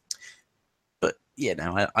 but yeah,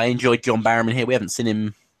 no, I enjoyed John Barrowman here. We haven't seen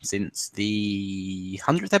him since the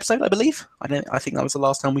 100th episode, I believe. I think that was the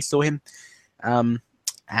last time we saw him.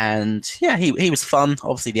 And yeah, he was fun.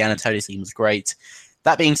 Obviously, the Anatoly scene was great.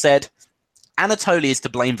 That being said, Anatoly is to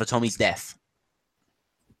blame for Tommy's death.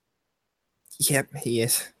 Yep, he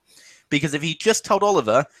is. Because if he just told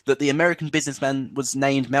Oliver that the American businessman was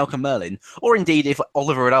named Malcolm Merlyn, or indeed if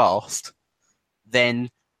Oliver had asked,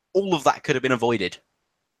 then all of that could have been avoided.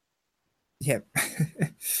 Yep.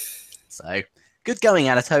 So, good going,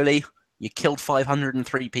 Anatoly. You killed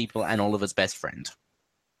 503 people and Oliver's best friend.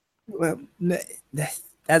 Well,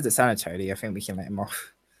 as it's Anatoly, I think we can let him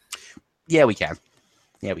off. Yeah, we can.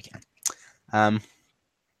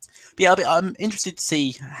 But yeah, I'm interested to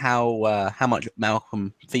see how much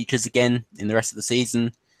Malcolm features again in the rest of the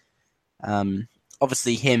season.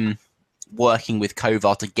 Obviously, him working with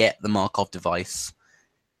Kovar to get the Markov device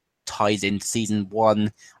ties into season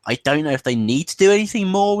 1. I don't know if they need to do anything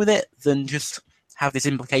more with it than just have this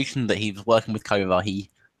implication that he was working with Kovar. He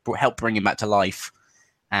help bring him back to life,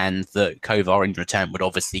 and that Kovar in return would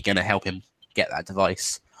obviously going to help him get that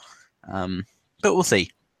device. But we'll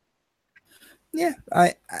see. Yeah,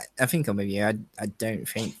 I think I'm with you. I don't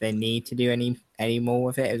think they need to do any more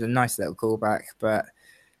with it. It was a nice little callback, but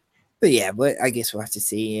yeah, I guess we'll have to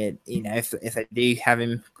see it. You know, if they do have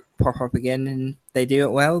him pop up again and they do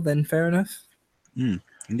it well, then fair enough.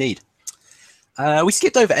 Indeed. We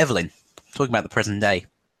skipped over Evelyn, talking about the present day.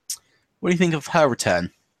 What do you think of her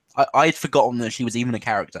return? I'd forgotten that she was even a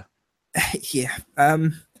character. Yeah.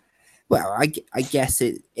 Well, I guess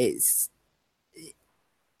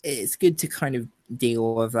it's good to kind of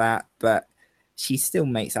deal with that, but she still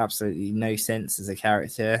makes absolutely no sense as a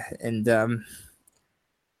character. And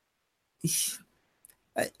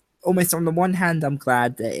almost on the one hand, I'm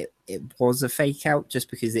glad that it was a fake out,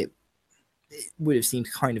 just because it would have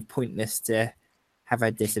seemed kind of pointless to have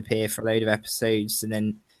her disappear for a load of episodes and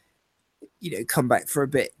then, you know, come back for a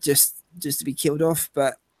bit just to be killed off.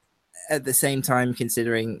 But at the same time,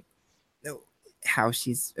 considering how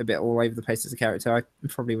she's a bit all over the place as a character, I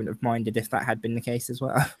probably wouldn't have minded if that had been the case as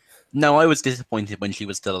well. No, I was disappointed when she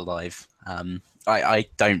was still alive. I'm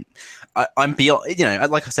beyond, you know,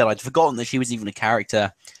 like I said, I'd forgotten that she was even a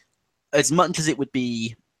character. As much as it would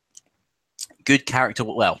be good character,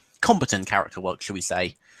 well, competent character work, should we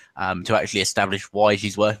say, to actually establish why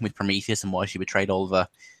she's working with Prometheus and why she betrayed Oliver,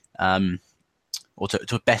 or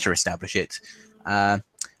to better establish it.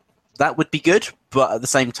 That would be good, but at the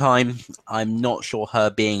same time, I'm not sure her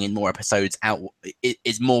being in more episodes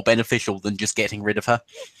is more beneficial than just getting rid of her.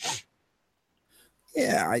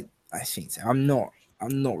 Yeah, I think so. I'm not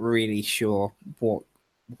really sure what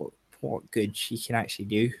good she can actually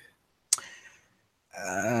do.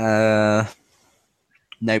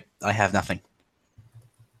 Nope, I have nothing.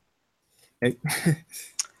 Nope.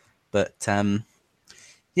 But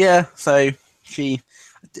yeah, so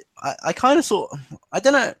I kind of saw. I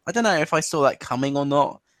don't know if I saw that coming or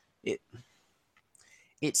not. It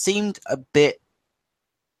seemed a bit.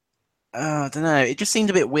 I don't know. It just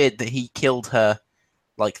seemed a bit weird that he killed her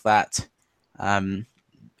like that.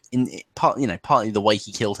 Partly the way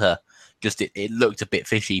he killed her, just it looked a bit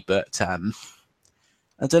fishy. But I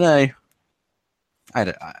don't know.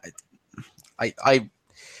 I'm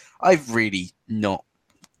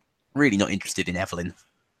really not interested in Evelyn.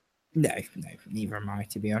 No, neither am I,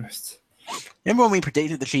 to be honest. Remember when we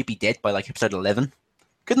predicted that she'd be dead by like episode 11?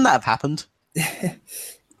 Couldn't that have happened?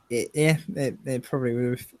 It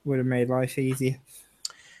probably would have made life easier.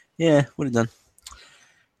 Yeah, would have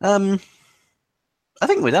done. I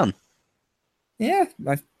think we're done. Yeah,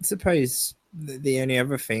 I suppose the only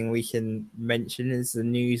other thing we can mention is the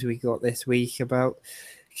news we got this week about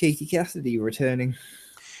Katie Cassidy returning.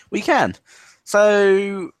 We can.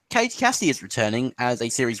 So Katie Cassidy is returning as a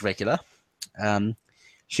series regular.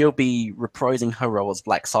 She'll be reprising her role as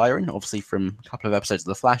Black Siren, obviously from a couple of episodes of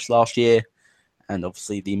The Flash last year, and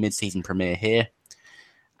obviously the mid-season premiere here.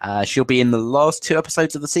 She'll be in the last 2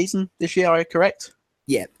 episodes of the season this year, are you correct?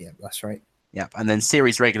 Yeah, that's right. Yeah, and then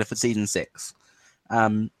series regular for season 6.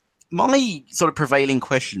 My sort of prevailing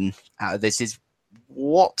question out of this is,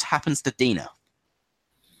 what happens to Dina?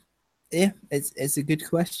 Yeah, it's a good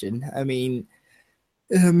question. I mean,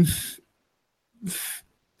 in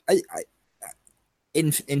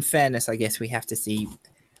fairness, I guess we have to see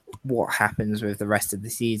what happens with the rest of the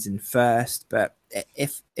season first. But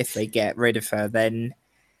if they get rid of her, then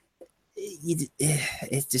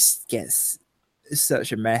it just gets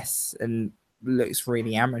such a mess and looks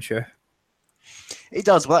really amateur. It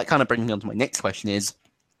does. Well, that kind of brings me on to my next question is,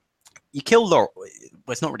 you kill Laurel. Well,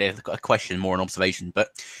 it's not really a question, more an observation, but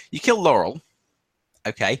you kill Laurel.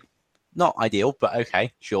 Okay. Not ideal, but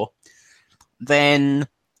okay, sure. Then,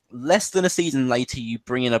 less than a season later, you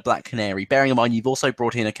bring in a Black Canary. Bearing in mind, you've also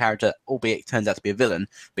brought in a character, albeit it turns out to be a villain,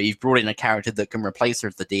 but you've brought in a character that can replace her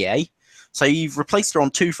as the DA. So you've replaced her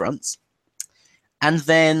on 2 fronts. And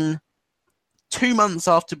then, 2 months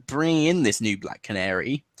after bringing in this new Black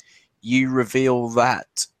Canary, you reveal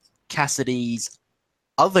that Cassidy's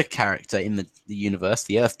other character in the universe,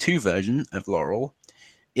 the Earth 2 version of Laurel,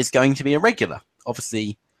 is going to be a regular.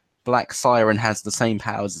 Obviously, Black Siren has the same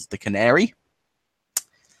powers as the Canary.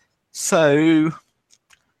 So,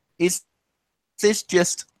 is this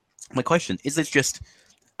just, my question, is this just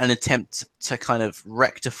an attempt to kind of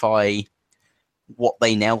rectify what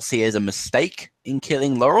they now see as a mistake in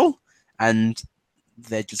killing Laurel? And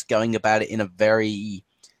they're just going about it in a very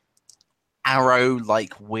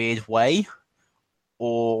Arrow-like weird way?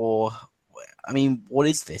 Or, I mean, what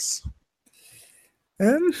is this?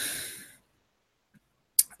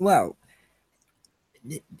 Well,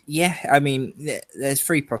 Yeah, I mean, there's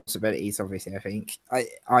three possibilities. Obviously, I think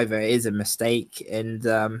either it is a mistake, and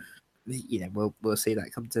we'll see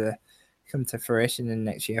that come to fruition in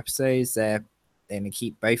the next few episodes. They're going to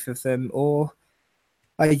keep both of them, or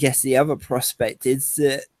I guess the other prospect is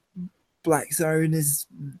that Black Zone is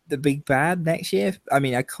the big bad next year. I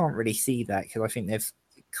mean, I can't really see that because I think they've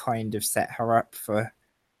kind of set her up for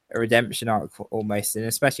a redemption arc almost, and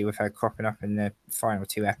especially with her cropping up in the final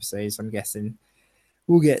two episodes, I'm guessing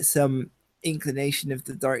we'll get some inclination of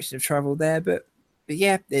the direction of travel there. But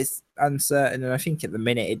yeah, it's uncertain, and I think at the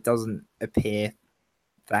minute it doesn't appear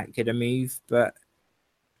that good a move. But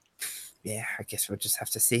yeah, I guess we'll just have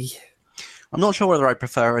to see. I'm not sure whether I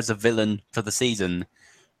prefer her as a villain for the season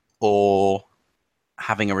or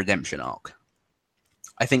having a redemption arc.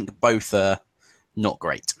 I think both are not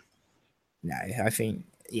great. No, I think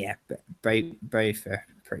both are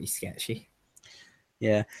pretty sketchy.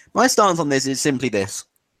 Yeah, my stance on this is simply this: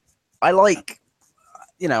 I like,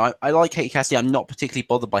 I like Kate Cassidy. I'm not particularly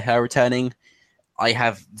bothered by her returning. I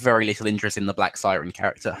have very little interest in the Black Siren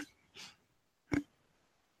character.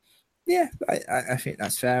 Yeah, I think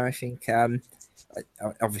that's fair. I think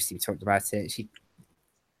obviously we talked about it. She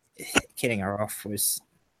killing her off was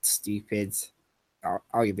stupid.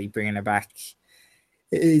 Arguably bringing her back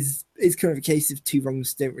is kind of a case of two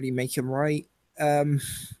wrongs don't really make them right.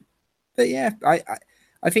 But yeah,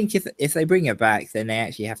 I think if they bring her back, then they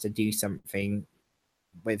actually have to do something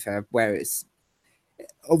with her. Where it's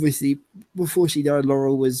obviously before she died,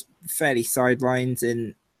 Laurel was fairly sidelined,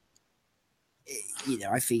 and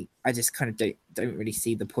I think I just kind of don't really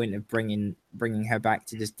see the point of bringing her back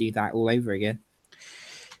to just do that all over again.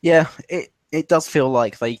 Yeah, it does feel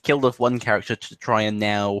like they killed off one character to try and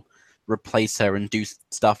now replace her and do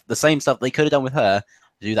the same stuff they could have done with her,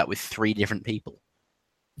 to do that with three different people.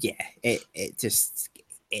 Yeah, it just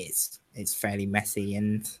it's fairly messy,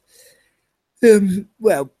 and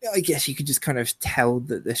well, I guess you could just kind of tell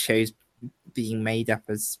that the show's being made up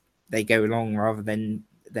as they go along, rather than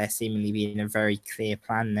there seemingly being a very clear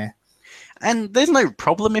plan there. And there's no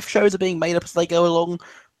problem if shows are being made up as they go along,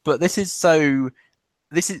 but this is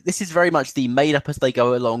very much the made up as they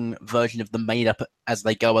go along version of the made up as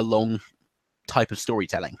they go along type of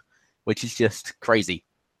storytelling, which is just crazy.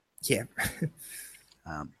 Yeah.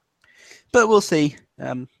 But we'll see.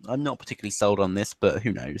 I'm not particularly sold on this, but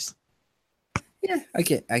who knows? Yeah, I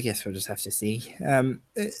guess we'll just have to see. On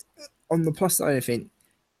the plus side, I think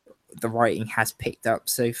the writing has picked up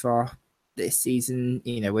so far this season.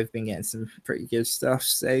 We've been getting some pretty good stuff.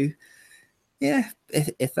 So yeah,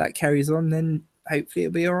 if that carries on, then hopefully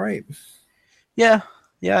it'll be all right. Yeah,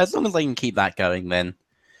 as long as they can keep that going, then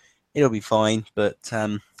it'll be fine. But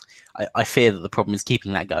I fear that the problem is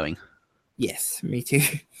keeping that going. Yes, me too.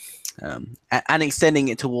 And extending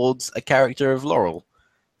it towards a character of Laurel.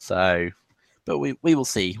 So, but we will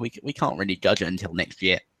see. We can't really judge it until next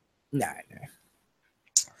year. No.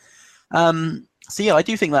 So yeah, I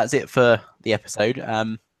do think that's it for the episode,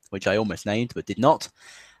 which I almost named but did not.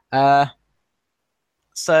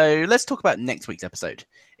 So let's talk about next week's episode.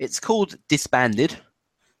 It's called Disbanded.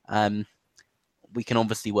 We can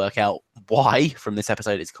obviously work out why from this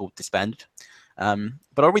episode it's called Disbanded. But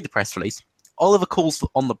I'll read the press release. Oliver calls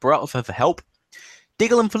on the Bratva for help.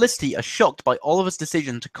 Diggle and Felicity are shocked by Oliver's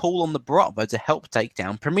decision to call on the Bratva to help take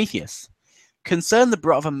down Prometheus. Concerned the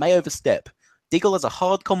Bratva may overstep, Diggle has a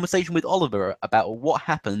hard conversation with Oliver about what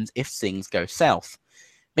happens if things go south.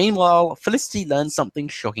 Meanwhile, Felicity learns something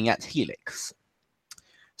shocking at Helix.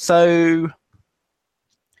 So,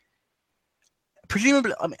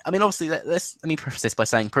 presumably, I mean, obviously, let me preface this by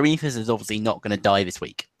saying Prometheus is obviously not going to die this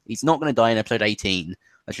week. He's not going to die in episode 18.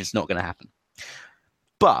 That's just not going to happen.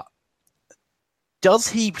 But does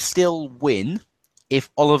he still win if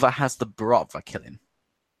Oliver has the Bratva kill him?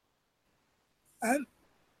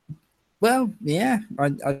 Well, yeah,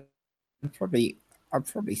 I'd probably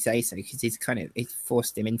say so, because he's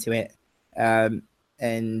forced him into it, and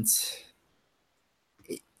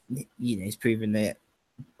he's proven that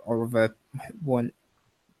Oliver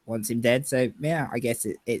wants him dead. So yeah, I guess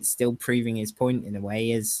it's still proving his point in a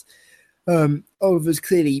way, as Oliver's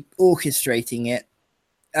clearly orchestrating it.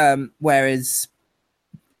 Whereas,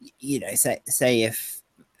 say if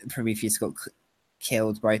Prometheus got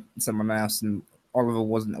killed by someone else and Oliver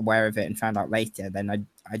wasn't aware of it and found out later, then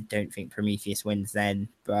I don't think Prometheus wins then.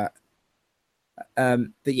 But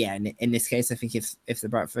yeah, in this case, I think if the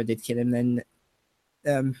Bratva did kill him, then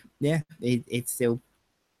yeah, it's still.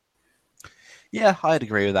 Yeah, I'd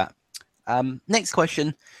agree with that. Next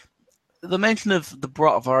question. The mention of the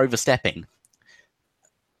Bratva overstepping.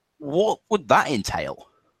 What would that entail?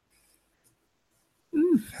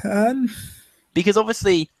 Because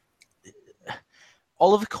obviously,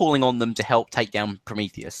 Oliver calling on them to help take down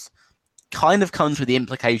Prometheus kind of comes with the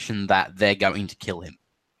implication that they're going to kill him.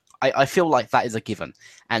 I feel like that is a given.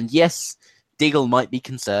 And yes, Diggle might be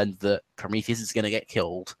concerned that Prometheus is going to get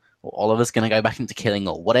killed, or Oliver's going to go back into killing,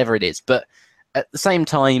 or whatever it is. But at the same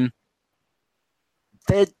time,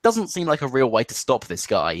 there doesn't seem like a real way to stop this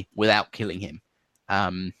guy without killing him.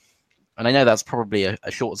 And I know that's probably a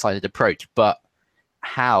short-sighted approach, but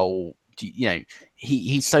how do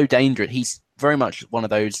he's so dangerous. He's very much one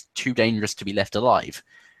of those too dangerous to be left alive.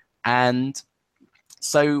 And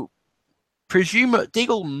so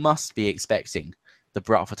Diggle must be expecting the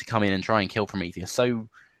Brother to come in and try and kill Prometheus. So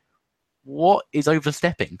what is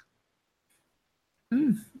overstepping?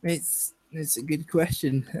 It's a good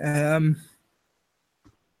question.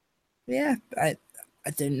 Yeah, I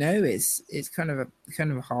don't know. It's kind of a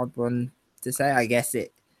hard one to say. I guess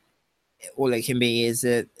all it can be is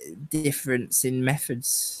a difference in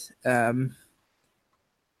methods.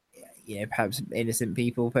 Perhaps innocent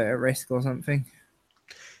people put at risk or something.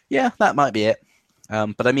 Yeah, that might be it.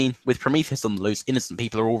 But I mean, with Prometheus on the loose, innocent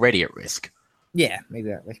people are already at risk. Yeah,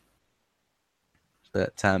 exactly.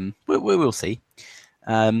 But we'll see.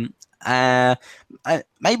 Maybe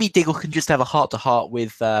Diggle can just have a heart-to-heart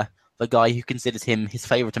with the guy who considers him his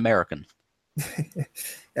favorite American.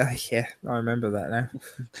 Yeah, I remember that now.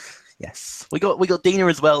 Yes, we got Dina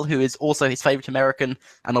as well, who is also his favorite American,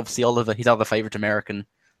 and obviously Oliver, his other favorite American.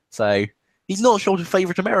 So he's not short of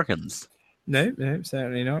favorite Americans. No,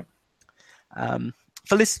 certainly not.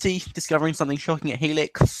 Felicity discovering something shocking at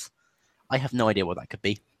Helix. I have no idea what that could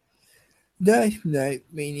be. No, me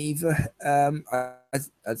neither.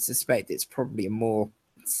 I'd suspect it's probably a more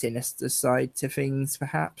sinister side to things,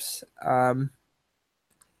 perhaps. But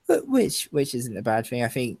which isn't a bad thing. I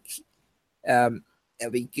think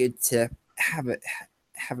it'll be good to have a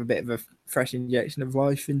bit of a fresh injection of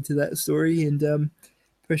life into that story and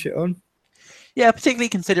push it on. Yeah, particularly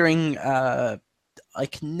considering I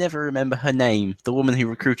can never remember her name, the woman who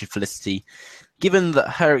recruited Felicity. Given that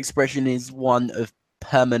her expression is one of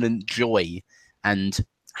permanent joy and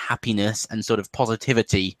happiness and sort of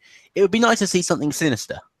positivity, it would be nice to see something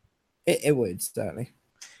sinister. It would, certainly.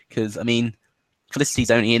 Because, I mean, Felicity's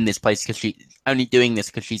only in this place because only doing this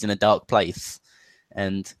because she's in a dark place.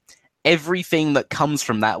 And everything that comes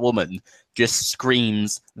from that woman just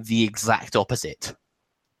screams the exact opposite.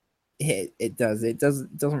 It does. It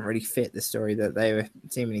doesn't really fit the story that they were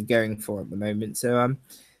seemingly going for at the moment. So,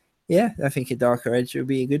 yeah, I think a darker edge would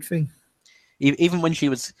be a good thing. Even when she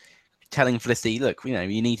was telling Felicity, look,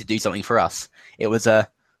 you need to do something for us. It was I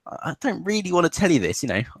don't really want to tell you this,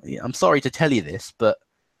 I'm sorry to tell you this, but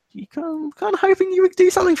you kind of hoping you would do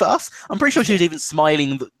something for us. I'm pretty sure she was even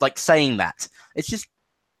smiling, like saying that. It's just,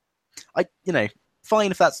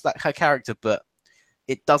 fine if that's her character, but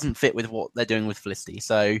it doesn't fit with what they're doing with Felicity.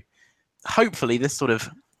 So hopefully this sort of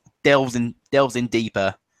delves in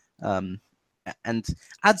deeper, and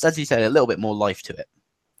adds, as you said, a little bit more life to it.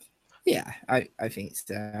 Yeah, I think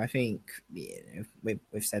so. I think we've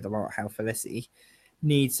said a lot how Felicity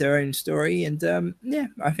needs her own story, and yeah,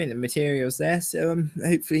 I think the material's there. So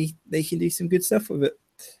hopefully they can do some good stuff with it.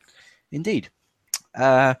 Indeed.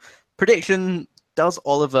 Prediction: does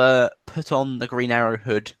Oliver put on the Green Arrow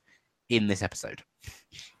hood in this episode?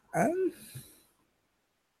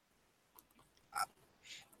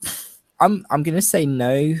 I'm gonna say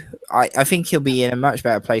no. I think he'll be in a much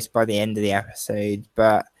better place by the end of the episode,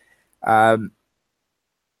 but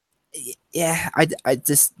yeah, I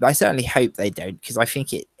certainly hope they don't, because I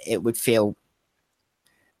think it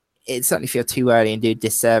certainly feel too early and do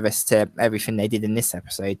disservice to everything they did in this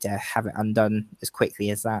episode to have it undone as quickly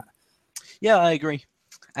as that. Yeah, I agree.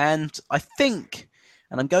 And I think,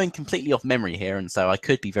 and I'm going completely off memory here, and so I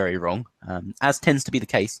could be very wrong, as tends to be the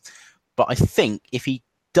case, but I think if he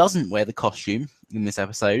doesn't wear the costume in this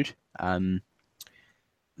episode,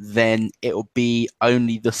 then it will be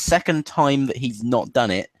only the second time that he's not done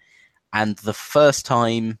it, and the first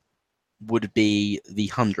time would be the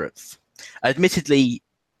 100th. Admittedly,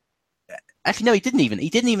 actually no, he didn't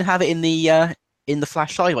even have it in the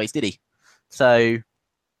Flash Sideways, did he? So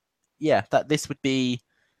yeah, that this would be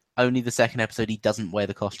only the second episode he doesn't wear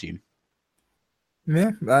the costume.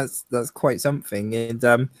 Yeah, that's quite something, and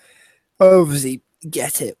I obviously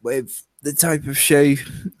get it with the type of show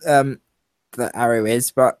that Arrow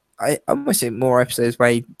is, but I almost think more episodes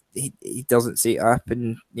where he doesn't suit up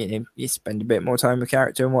and you spend a bit more time with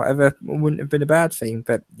character and whatever wouldn't have been a bad thing.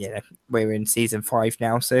 But we're in season 5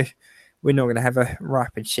 now, so we're not going to have a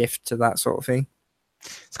rapid shift to that sort of thing.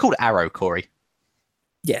 It's called Arrow, Corey.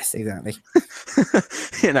 Yes, exactly.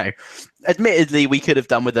 You know, admittedly, we could have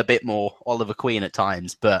done with a bit more Oliver Queen at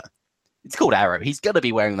times, but it's called Arrow. He's going to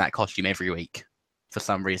be wearing that costume every week for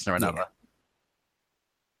some reason or another.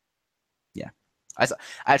 Yeah.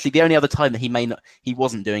 Actually, the only other time that he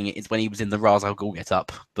wasn't doing it is when he was in the Ra's al Ghul get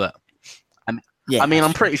up. But Yeah,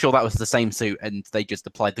 I'm pretty sure that was the same suit, and they just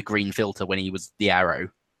applied the green filter when he was the Arrow.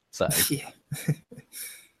 So yeah.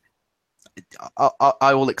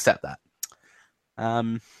 I will accept that.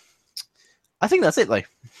 I think that's it, though.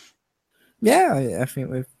 Yeah, I think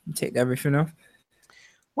we've ticked everything off.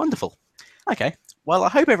 Wonderful. Okay. Well, I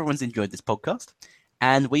hope everyone's enjoyed this podcast,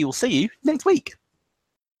 and we will see you next week.